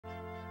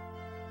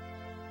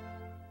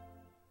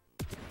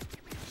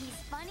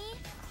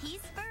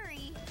He's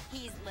furry.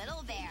 He's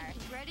Little Bear.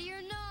 Ready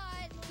or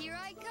not, here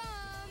I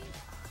come.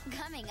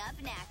 Coming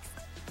up next.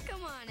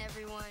 Come on,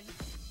 everyone.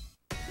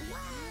 Wow!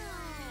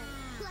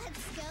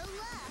 Let's go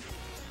look.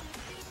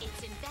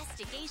 It's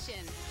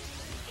investigation.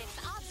 It's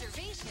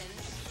observation.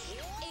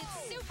 It's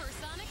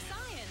supersonic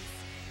science.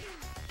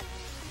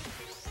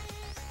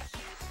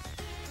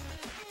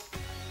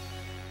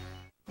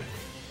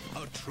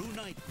 A true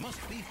knight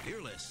must be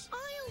fearless.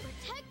 I'll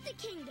protect the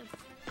kingdom.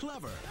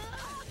 Clever.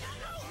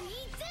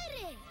 We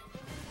did it!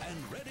 And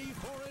ready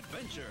for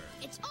adventure.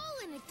 It's all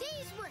in a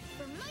day's work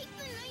for Mike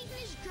the Knight and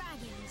his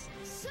dragons.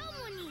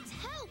 Someone needs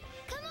help.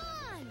 Come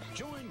on!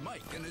 Join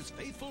Mike and his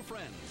faithful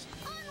friends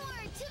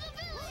Onward to the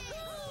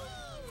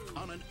village!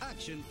 on an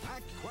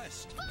action-packed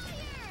quest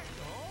Fire!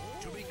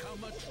 to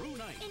become a true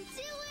knight. And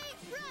do it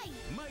right!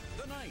 Mike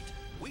the Knight,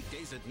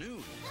 weekdays at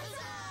noon.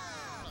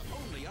 Huzzah!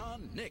 Only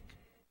on Nick.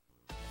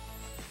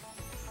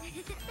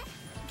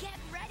 Get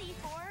ready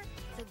for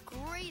The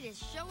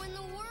greatest show in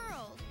the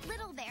world.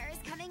 Little Bear is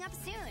coming up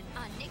soon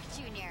on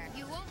NickJr.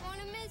 You won't want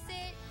to miss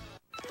it.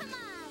 Come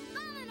on,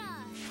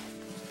 vamonos!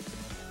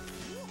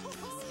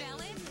 Spell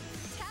it,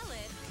 tell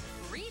it,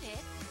 read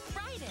it,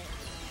 write it.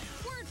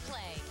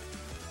 Wordplay.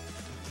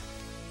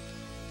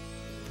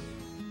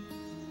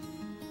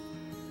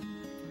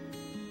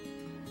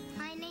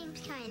 My name's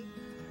Karen,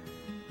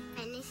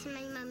 and this is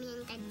my mummy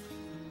and daddy.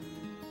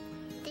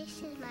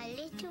 This is my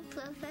little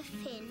brother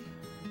Finn.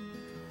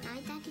 My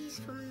daddy's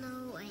from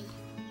Norway,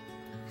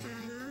 and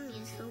my mummy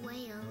is from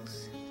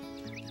Wales.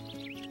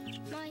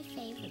 My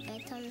favourite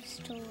bedtime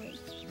story.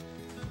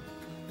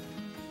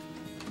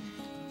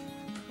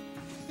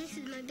 This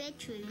is my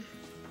bedroom.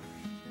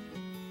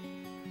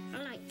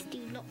 I like to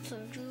do lots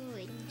of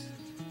drawings.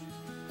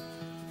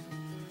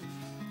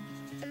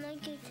 When I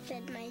go to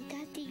bed, my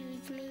daddy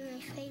reads me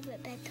my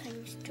favourite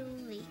bedtime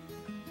story.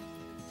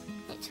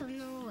 It's from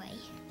Norway.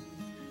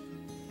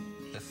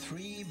 The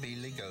Three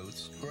Billy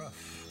Goats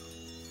Gruff.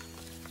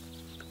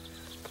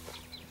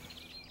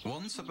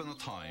 Once upon a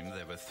time,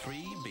 there were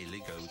 3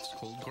 billy goats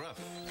called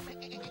Gruff.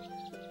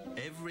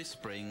 Every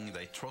spring,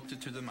 they trotted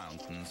to the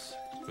mountains,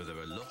 where there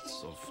were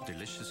lots of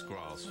delicious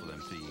grass for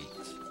them to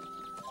eat.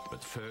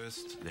 But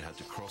first, they had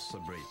to cross a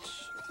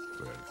bridge,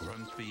 where a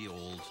grumpy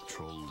old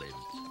troll lived.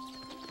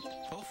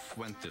 Off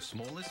went the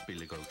smallest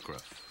billy goat,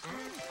 Gruff.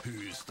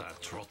 "Who's that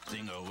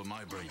trotting over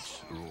my bridge?"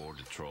 roared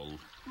the troll.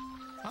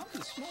 "I'm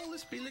the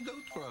smallest billy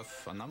goat,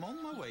 Gruff, and I'm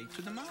on my way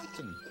to the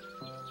mountain."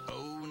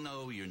 "Oh,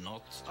 no, you're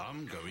not.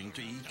 I'm going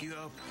to eat you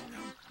up,"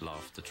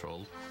 laughed the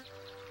troll.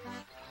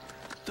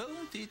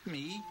 "Don't eat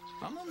me.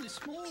 I'm only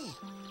small.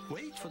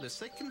 Wait for the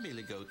second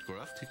billy goat,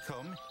 Gruff, to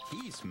come.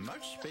 He's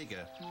much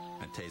bigger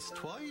and tastes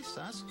twice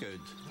as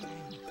good."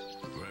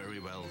 "Very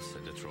well,"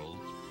 said the troll.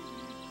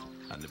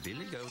 And the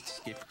billy goat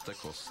skipped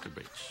across the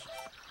bridge.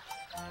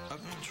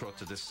 Up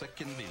trotted the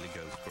second billy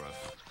goat,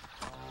 Gruff.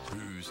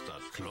 "Who's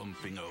that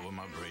clumping over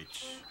my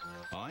bridge?"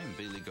 "I'm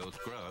Billy Goat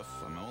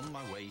Gruff. I'm on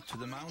my way to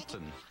the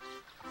mountain."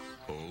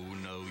 "Oh,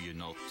 no, you're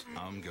not.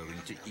 I'm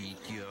going to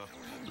eat you up,"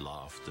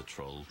 laughed the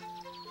troll.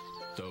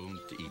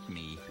 "Don't eat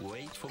me.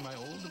 Wait for my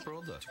older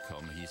brother to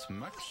come. He's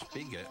much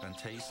bigger and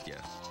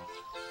tastier."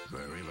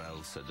 "Very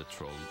well," said the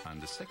troll,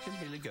 and the second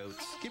billy goat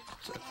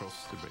skipped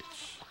across the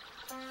bridge.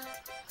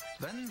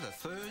 Then the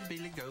third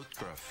billy goat,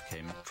 Gruff,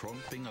 came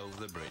tromping over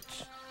the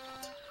bridge.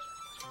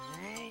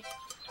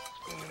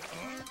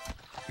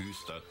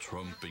 "Who's that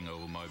tromping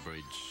over my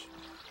bridge?"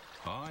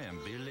 "I am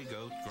Billy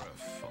Goat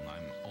Gruff, and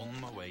I'm on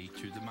my way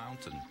to the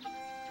mountain."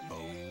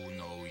 "Oh,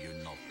 no,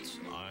 you're not.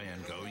 I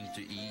am going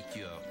to eat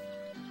you up."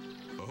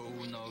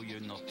 "Oh, no,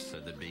 you're not,"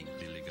 said the big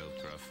Billy Goat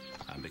Gruff,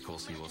 and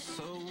because he was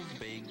so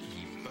big,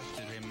 he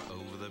butted him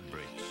over the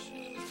bridge.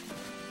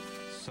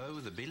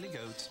 So the billy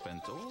goat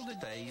spent all the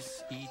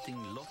days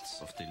eating lots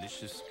of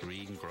delicious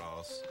green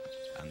grass,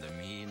 and the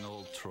mean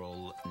old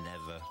troll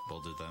never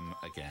bothered them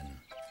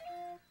again.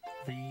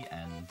 The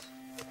end.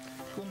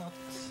 Good night.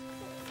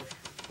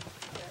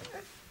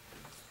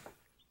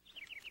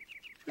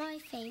 My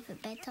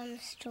favourite bedtime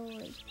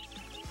story.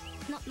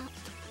 Not.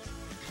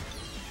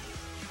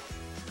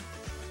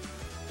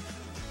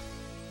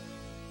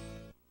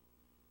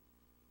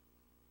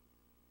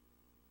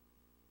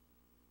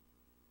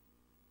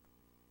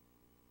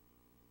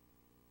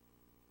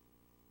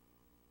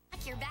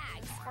 Pack your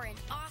bags for an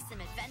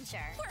awesome adventure.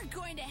 We're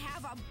going to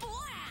have a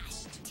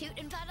blast! Toot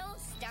and Puddle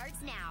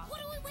starts now.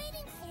 What are we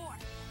waiting for?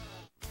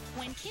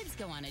 When kids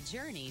go on a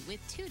journey with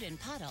Toot and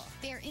Puddle,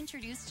 they're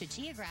introduced to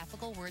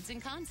geographical words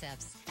and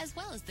concepts, as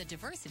well as the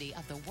diversity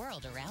of the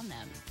world around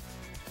them.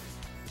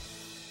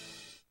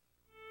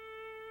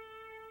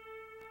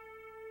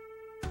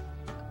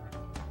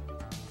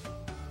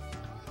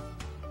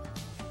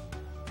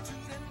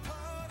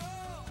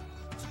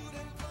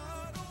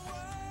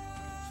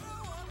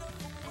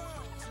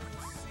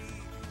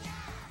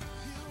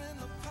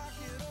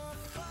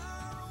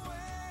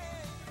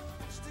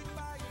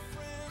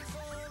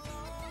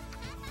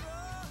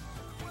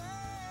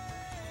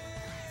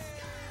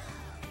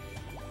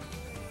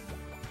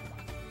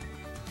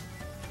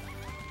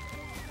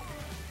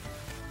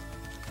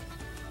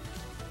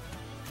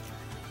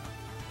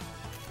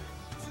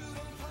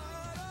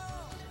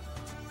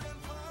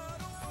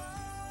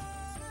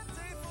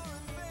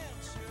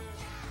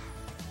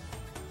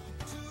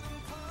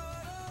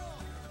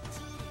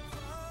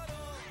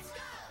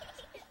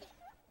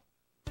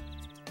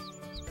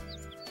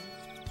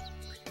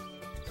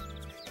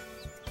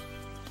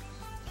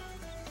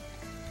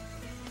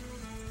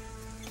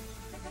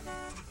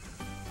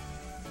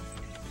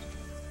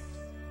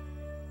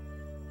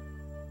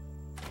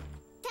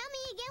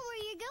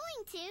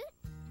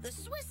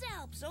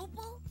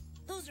 Opal?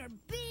 Those are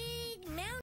big